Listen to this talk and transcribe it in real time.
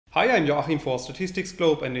Hi, I'm Joachim for Statistics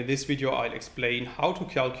Globe, and in this video I'll explain how to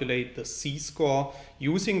calculate the C-score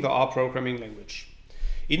using the R programming language.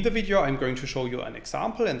 In the video I'm going to show you an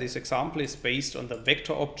example, and this example is based on the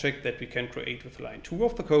vector object that we can create with line 2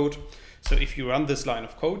 of the code. So if you run this line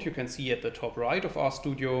of code, you can see at the top right of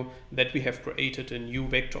RStudio that we have created a new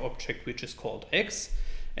vector object which is called x.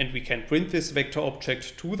 And we can print this vector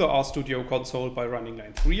object to the RStudio console by running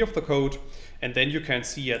line 3 of the code. And then you can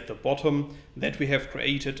see at the bottom that we have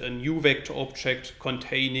created a new vector object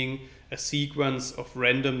containing a sequence of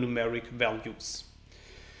random numeric values.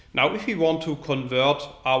 Now, if we want to convert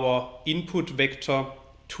our input vector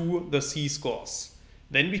to the C-scores,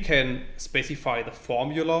 then we can specify the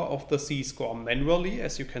formula of the C-score manually,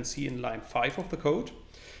 as you can see in line 5 of the code.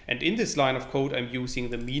 And in this line of code, I'm using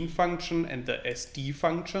the mean function and the SD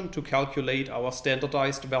function to calculate our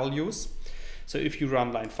standardized values. So if you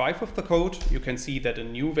run line 5 of the code, you can see that a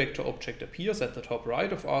new vector object appears at the top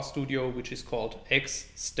right of RStudio, which is called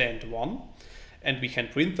x_stand1. And we can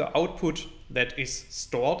print the output that is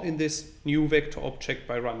stored in this new vector object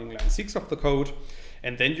by running line 6 of the code.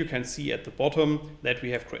 And then you can see at the bottom that we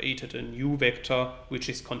have created a new vector which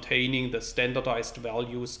is containing the standardized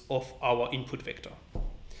values of our input vector.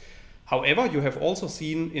 However, you have also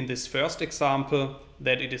seen in this first example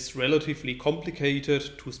that it is relatively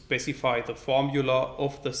complicated to specify the formula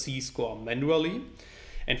of the C-score manually.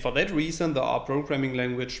 And for that reason, the R programming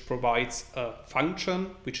language provides a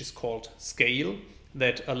function which is called scale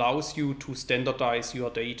that allows you to standardize your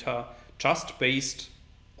data just based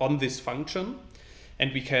on this function.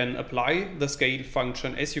 And we can apply the scale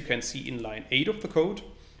function, as you can see in line 8 of the code.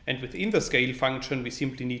 And within the scale function, we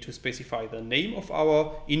simply need to specify the name of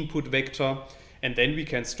our input vector, and then we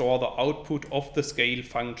can store the output of the scale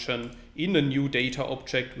function in a new data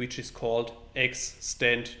object which is called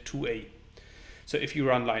x_stand2a. So if you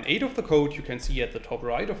run line 8 of the code, you can see at the top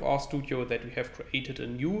right of RStudio that we have created a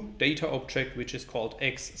new data object which is called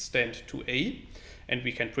x_stand2a, and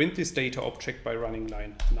we can print this data object by running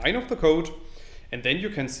line 9 of the code. And then you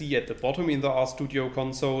can see at the bottom in the RStudio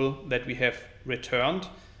console that we have returned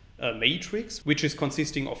a matrix which is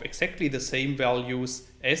consisting of exactly the same values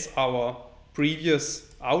as our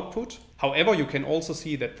previous output. However, you can also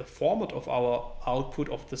see that the format of our output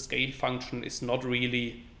of the scale function is not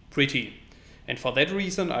really pretty. And for that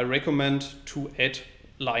reason, I recommend to add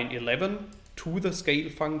line 11 to the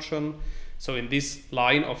scale function. So in this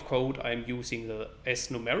line of code, I'm using the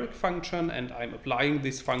as.numeric function, and I'm applying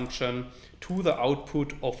this function to the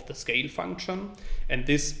output of the scale function. And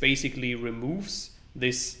this basically removes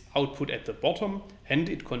this output at the bottom, and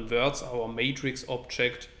it converts our matrix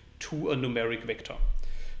object to a numeric vector.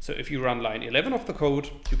 So if you run line 11 of the code,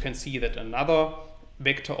 you can see that another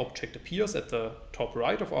vector object appears at the top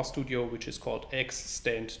right of RStudio, which is called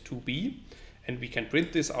x_stand2b. And we can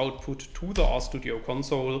print this output to the RStudio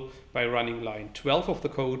console by running line 12 of the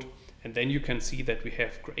code. And then you can see that we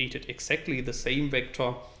have created exactly the same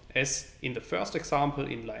vector as in the first example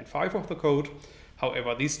in line 5 of the code.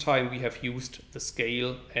 However, this time we have used the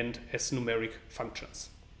scale and as.numeric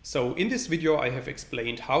functions. So in this video, I have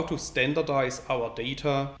explained how to standardize our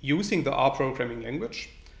data using the R programming language.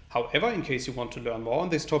 However, in case you want to learn more on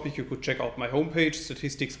this topic, you could check out my homepage,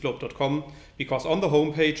 statisticsglobe.com, because on the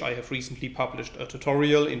homepage I have recently published a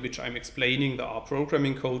tutorial in which I'm explaining the R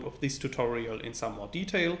programming code of this tutorial in some more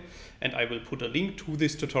detail, and I will put a link to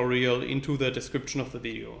this tutorial into the description of the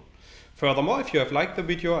video. Furthermore, if you have liked the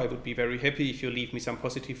video, I would be very happy if you leave me some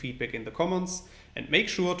positive feedback in the comments, and make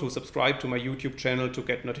sure to subscribe to my YouTube channel to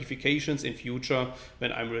get notifications in future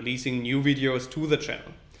when I'm releasing new videos to the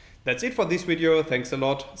channel. That's it for this video. Thanks a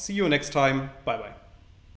lot. See you next time. Bye bye.